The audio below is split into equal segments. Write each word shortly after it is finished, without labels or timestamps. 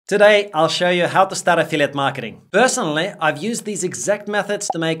Today, I'll show you how to start affiliate marketing. Personally, I've used these exact methods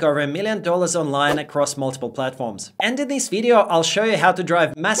to make over $1 million online across multiple platforms. And in this video, I'll show you how to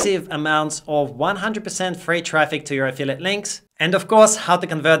drive massive amounts of 100% free traffic to your affiliate links. And of course, how to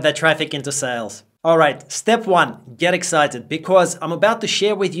convert that traffic into sales. All right, step one, get excited because I'm about to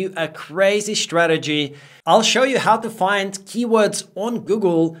share with you a crazy strategy. I'll show you how to find keywords on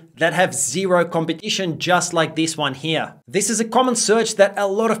Google that have zero competition, just like this one here. This is a common search that a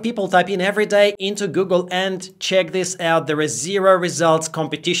lot of people type in every day into Google, and check this out, there is zero results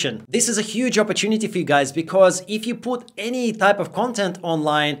competition. This is a huge opportunity for you guys because if you put any type of content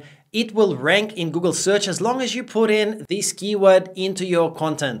online, it will rank in Google search as long as you put in this keyword into your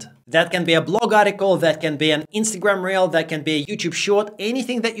content. That can be a blog article, that can be an Instagram reel, that can be a YouTube short.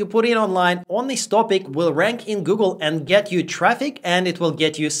 Anything that you put in online on this topic will rank in Google and get you traffic, and it will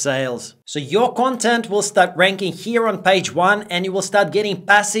get you sales. So your content will start ranking here on page one, and you will start getting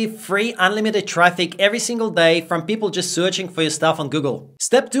passive, free, unlimited traffic every single day from people just searching for your stuff on Google.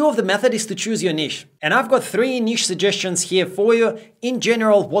 Step two of the method is to choose your niche. And I've got 3 niche suggestions here for you. In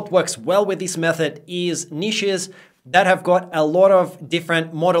general, what works well with this method is niches that have got a lot of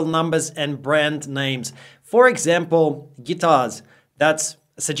different model numbers and brand names. For example, guitars. That's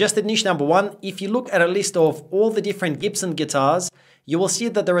suggested niche number 1. If you look at a list of all the different Gibson guitars, you will see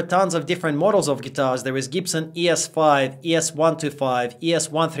that there are tons of different models of guitars. There is Gibson ES5, ES125,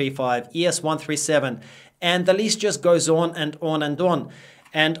 ES135, ES137, and the list just goes on and on and on.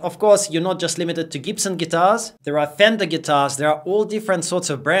 And of course, you're not just limited to Gibson guitars. There are Fender guitars. There are all different sorts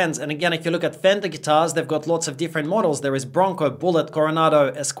of brands. And again, if you look at Fender guitars, they've got lots of different models. There is Bronco, Bullet, Coronado,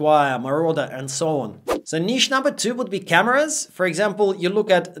 Esquire, Marauder, and so on. So niche number 2 would be cameras. For example, you look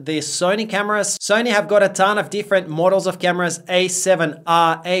at the Sony cameras. Sony have got a ton of different models of cameras: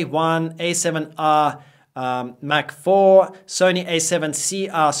 A7R, A1, A7R, Mac 4, Sony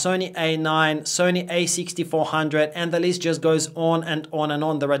A7CR, Sony A9, Sony A6400, and the list just goes on and on and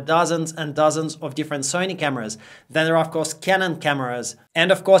on. There are dozens and dozens of different Sony cameras. Then there are, of course, Canon cameras.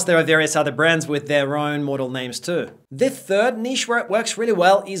 And of course, there are various other brands with their own model names too. The third niche where it works really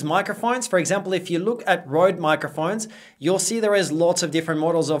well is microphones. For example, if you look at Rode microphones, you'll see there is lots of different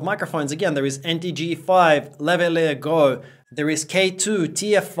models of microphones. Again, there is NTG5, Lavalier Go, there is K2,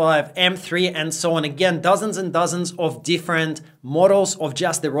 TF5, M3, and so on. Again, dozens and dozens of different models of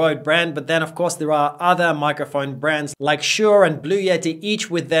just the Rode brand. But then, of course, there are other microphone brands like Shure and Blue Yeti, each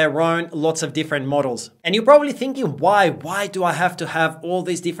with their own lots of different models. And you're probably thinking, why? Why do I have to have all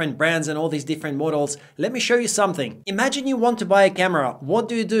these different brands and all these different models? Let me show you something. Imagine you want to buy a camera. What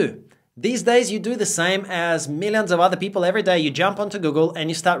do? These days, you do the same as millions of other people every day. You jump onto Google and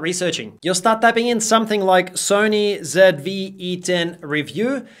you start researching. You'll start typing in something like Sony ZV-E10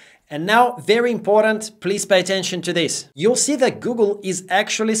 review. And now, very important, please pay attention to this. You'll see that Google is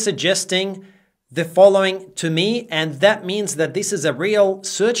actually suggesting the following to me, and that means that this is a real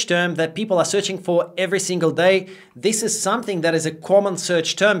search term that people are searching for every single day. This is something that is a common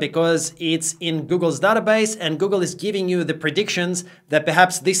search term because it's in Google's database, and Google is giving you the predictions that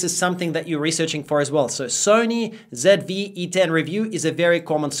perhaps this is something that you're researching for as well. So Sony ZV-E10 review is a very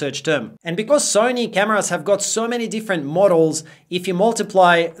common search term. And because Sony cameras have got so many different models, if you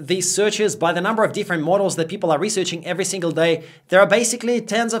multiply these searches by the number of different models that people are researching every single day, there are basically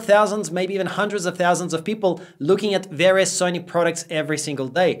tens of thousands, maybe even hundreds of thousands of people looking at various Sony products every single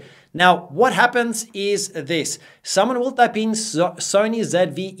day. Now, what happens is this. Someone will type in Sony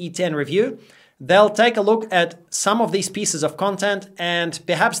ZV-E10 review. They'll take a look at some of these pieces of content, and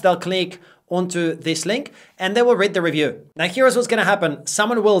perhaps they'll click onto this link and they will read the review. Now, here's what's going to happen.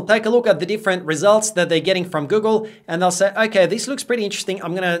 Someone will take a look at the different results that they're getting from Google, and they'll say, okay, this looks pretty interesting.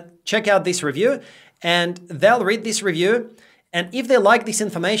 I'm going to check out this review, and they'll read this review. And if they like this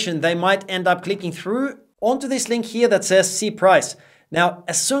information, they might end up clicking through onto this link here that says see price. Now,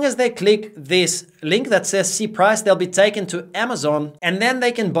 as soon as they click this link that says see price, they'll be taken to Amazon, and then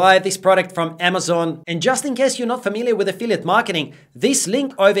they can buy this product from Amazon. And just in case you're not familiar with affiliate marketing, this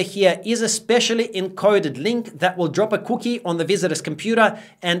link over here is a specially encoded link that will drop a cookie on the visitor's computer.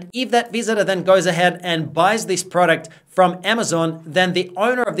 And if that visitor then goes ahead and buys this product from Amazon, then the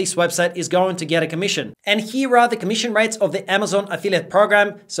owner of this website is going to get a commission. And here are the commission rates of the Amazon affiliate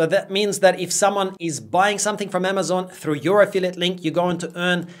program. So that means that if someone is buying something from Amazon through your affiliate link, you're going to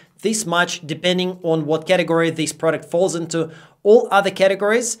earn this much depending on what category this product falls into. All other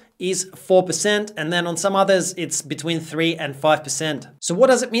categories is 4%, and then on some others, it's between 3 and 5%. So what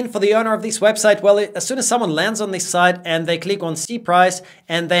does it mean for the owner of this website? Well, as soon as someone lands on this site and they click on see price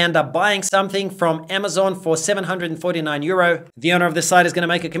and they end up buying something from Amazon for €749, the owner of the site is going to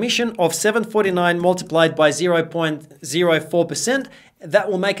make a commission of 749 multiplied by 0.04%, that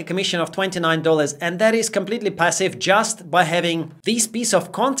will make a commission of $29, and that is completely passive just by having this piece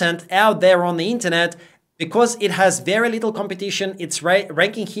of content out there on the internet. Because it has very little competition, it's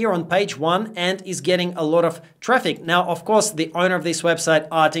ranking here on page 1 and is getting a lot of traffic. Now, of course, the owner of this website,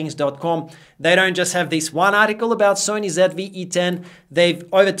 rthings.com, they don't just have this one article about Sony ZV-E10.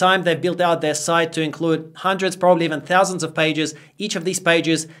 Over time, they've built out their site to include hundreds, probably even thousands of pages. Each of these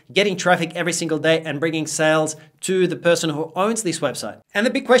pages getting traffic every single day and bringing sales to the person who owns this website. And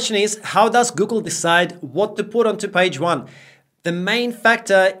the big question is, how does Google decide what to put onto page 1? The main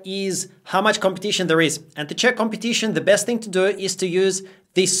factor is how much competition there is. And to check competition, the best thing to do is to use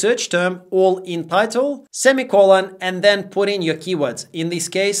this search term, all in title, semicolon, and then put in your keywords. In this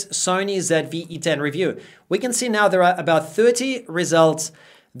case, Sony ZV-E10 review. We can see now there are about 30 results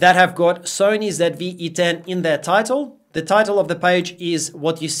that have got Sony ZV-E10 in their title. The title of the page is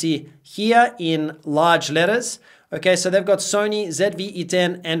what you see here in large letters. Okay, so they've got Sony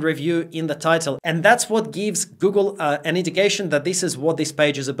ZV-E10 and review in the title. And that's what gives Google an indication that this is what this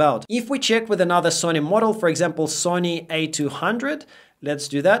page is about. If we check with another Sony model, for example, Sony A200, let's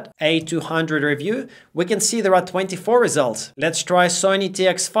do that, A200 review, we can see there are 24 results. Let's try Sony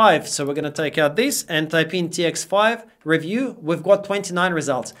TX5. So we're gonna take out this and type in TX5 review. We've got 29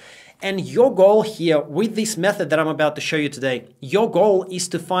 results. And your goal here with this method that I'm about to show you today, your goal is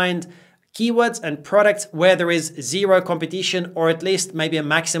to find keywords and products where there is zero competition, or at least maybe a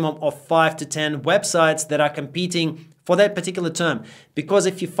maximum of 5 to 10 websites that are competing for that particular term. Because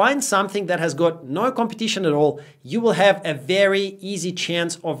if you find something that has got no competition at all, you will have a very easy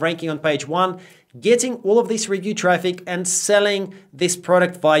chance of ranking on page 1, getting all of this review traffic and selling this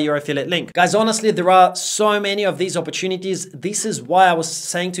product via your affiliate link. Guys, honestly, there are so many of these opportunities. This is why I was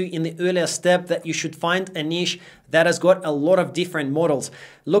saying to you in the earlier step that you should find a niche that has got a lot of different models.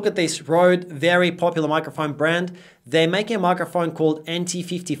 Look at this Rode, very popular microphone brand. They're making a microphone called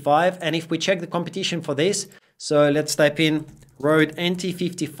NT55. And if we check the competition for this, so let's type in Rode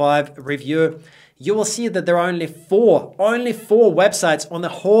NT55 review, you will see that there are only four websites on the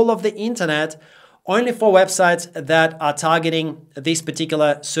whole of the internet, only 4 websites that are targeting this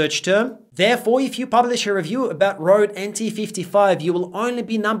particular search term. Therefore, if you publish a review about Rode NT55, you will only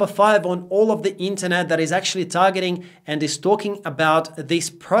be number 5 on all of the internet that is actually targeting and is talking about this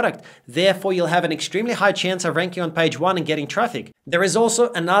product. Therefore, you'll have an extremely high chance of ranking on page 1 and getting traffic. There is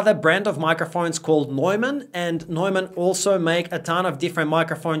also another brand of microphones called Neumann, and Neumann also make a ton of different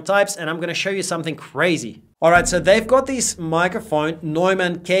microphone types, and I'm going to show you something crazy. All right, so they've got this microphone,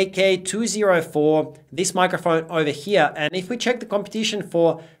 Neumann KK204, this microphone over here. And if we check the competition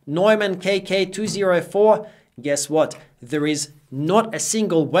for Neumann KK204, guess what? There is not a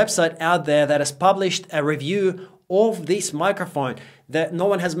single website out there that has published a review of this microphone. That no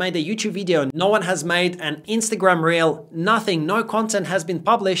one has made a YouTube video, no one has made an Instagram reel, nothing, no content has been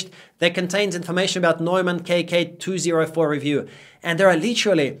published that contains information about Neumann KK204 review. And there are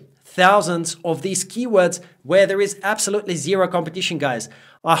literally thousands of these keywords where there is absolutely zero competition, guys.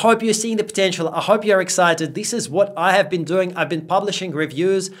 I hope you're seeing the potential. I hope you're excited. This is what I have been doing. I've been publishing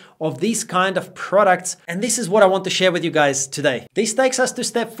reviews of these kind of products, and this is what I want to share with you guys today. This takes us to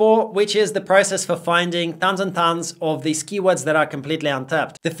step 4, which is the process for finding tons and tons of these keywords that are completely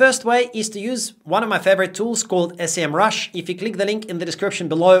untapped. The first way is to use one of my favorite tools called SEMrush. If you click the link in the description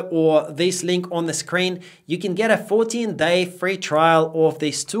below or this link on the screen, you can get a 14-day free trial of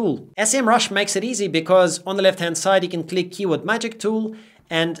this tool. SEMrush makes it easy because on the left-hand side, you can click Keyword Magic Tool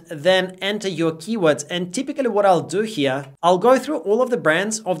and then enter your keywords. And typically what I'll do here, I'll go through all of the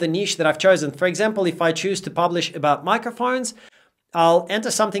brands of the niche that I've chosen. For example, if I choose to publish about microphones, I'll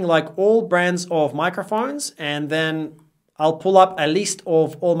enter something like all brands of microphones, and then I'll pull up a list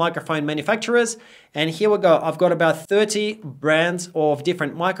of all microphone manufacturers. And here we go. I've got about 30 brands of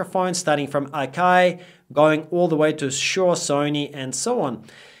different microphones, starting from Akai, going all the way to Shure, Sony, and so on.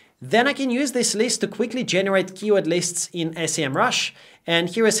 Then I can use this list to quickly generate keyword lists in SEMrush. And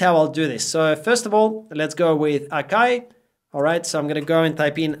here is how I'll do this. So first of all, let's go with Akai. All right, so I'm going to go and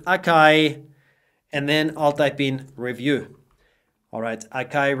type in Akai, and then I'll type in review. All right,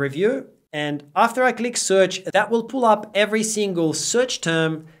 Akai review. And after I click search, that will pull up every single search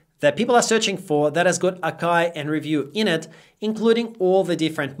term that people are searching for that has got Akai and review in it, including all the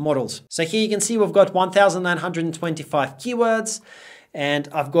different models. So here you can see we've got 1,925 keywords. And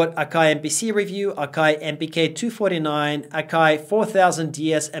I've got Akai MPC review, Akai MPK 249, Akai 4000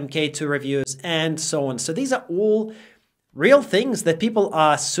 DS MK2 reviews, and so on. So these are all real things that people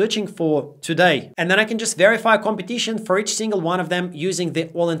are searching for today. And then I can just verify competition for each single one of them using the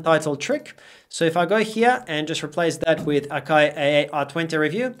all in title trick. So if I go here and just replace that with Akai AA R20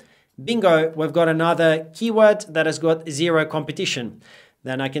 review, bingo, we've got another keyword that has got zero competition.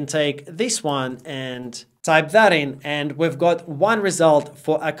 Then I can take this one and type that in, and we've got one result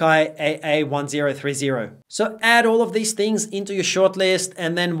for Akai AA1030. So add all of these things into your shortlist,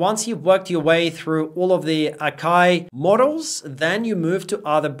 and then once you've worked your way through all of the Akai models, then you move to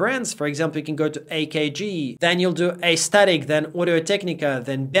other brands. For example, you can go to AKG, then you'll do Astatic, then Audio-Technica,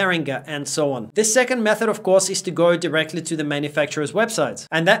 then Behringer, and so on. The second method, of course, is to go directly to the manufacturer's websites.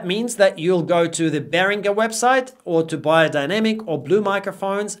 And that means that you'll go to the Behringer website or to Beyerdynamic or Blue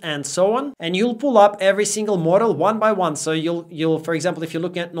Microphones and so on, and you'll pull up every single model one by one. So you'll, for example, if you're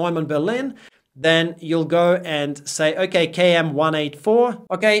looking at Neumann Berlin, then you'll go and say, okay, KM184,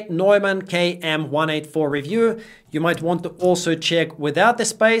 okay, Neumann KM184 review. You might want to also check without the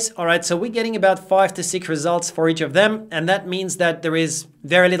space. All right, so we're getting about 5 to 6 results for each of them, and that means that there is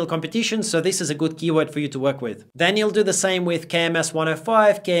very little competition, so this is a good keyword for you to work with. Then you'll do the same with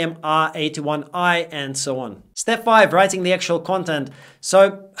KMS105, KMR81i, and so on. Step 5, writing the actual content.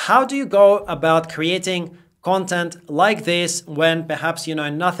 So how do you go about creating content like this when perhaps you know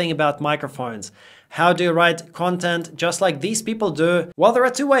nothing about microphones? How do you write content just like these people do? Well, there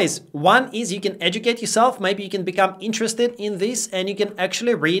are two ways. One is you can educate yourself. Maybe you can become interested in this and you can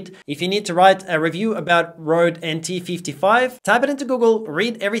actually read. If you need to write a review about Rode NT55, type it into Google,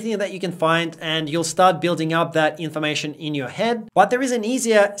 read everything that you can find, and you'll start building up that information in your head. But there is an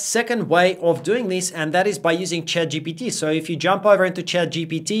easier second way of doing this, and that is by using ChatGPT. So if you jump over into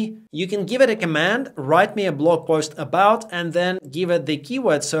ChatGPT, you can give it a command, write me a blog post about, and then give it the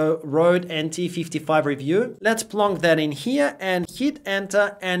keyword. So Rode NT55 review. Let's plonk that in here and hit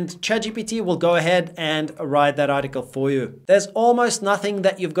enter, and ChatGPT will go ahead and write that article for you. There's almost nothing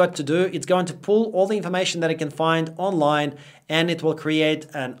that you've got to do. It's going to pull all the information that it can find online and it will create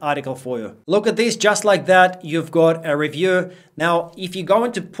an article for you. Look at this, just like that, you've got a review. Now, if you're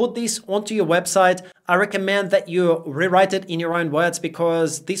going to put this onto your website, I recommend that you rewrite it in your own words,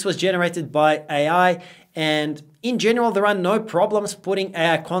 because this was generated by AI, and in general, there are no problems putting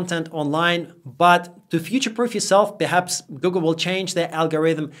AI content online, but to future-proof yourself, perhaps Google will change their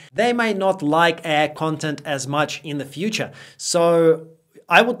algorithm. They may not like AI content as much in the future. So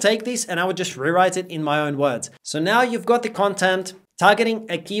I would take this and I would just rewrite it in my own words. So now you've got the content targeting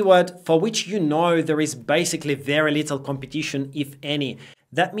a keyword for which you know there is basically very little competition, if any.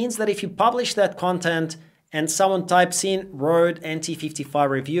 That means that if you publish that content and someone types in Rode NT55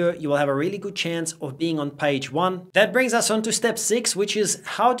 review, you will have a really good chance of being on page 1. That brings us on to step 6, which is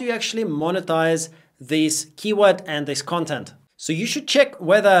how do you actually monetize this keyword and this content? So you should check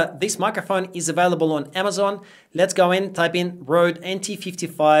whether this microphone is available on Amazon. Let's go in, type in Rode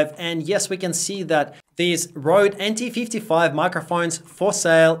NT55, and yes, we can see that these Rode NT55 microphones for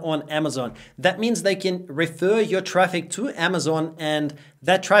sale on Amazon. That means they can refer your traffic to Amazon, and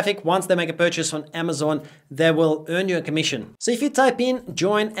that traffic, once they make a purchase on Amazon, they will earn you a commission. So if you type in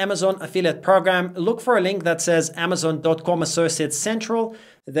join Amazon affiliate program, look for a link that says Amazon.com Associates Central,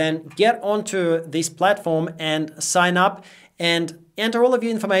 then get onto this platform and sign up and enter all of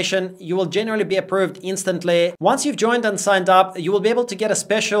your information. You will generally be approved instantly. Once you've joined and signed up, you will be able to get a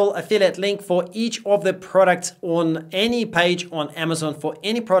special affiliate link for each of the products on any page on Amazon, for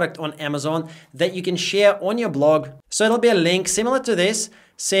any product on Amazon that you can share on your blog. So it'll be a link similar to this.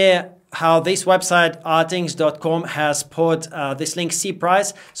 Say how this website artings.com has put this link C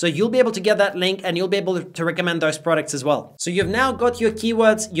price. So you'll be able to get that link and you'll be able to recommend those products as well. So you've now got your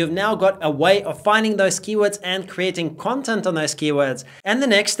keywords, you've now got a way of finding those keywords and creating content on those keywords. And the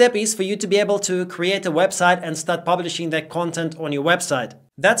next step is for you to be able to create a website and start publishing that content on your website.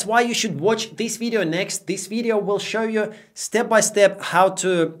 That's why you should watch this video next. This video will show you step by step how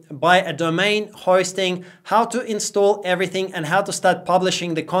to buy a domain, hosting, how to install everything, and how to start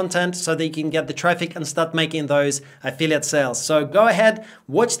publishing the content so that you can get the traffic and start making those affiliate sales. So go ahead,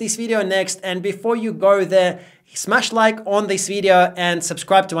 watch this video next, and before you go there, smash like on this video and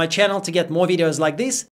subscribe to my channel to get more videos like this.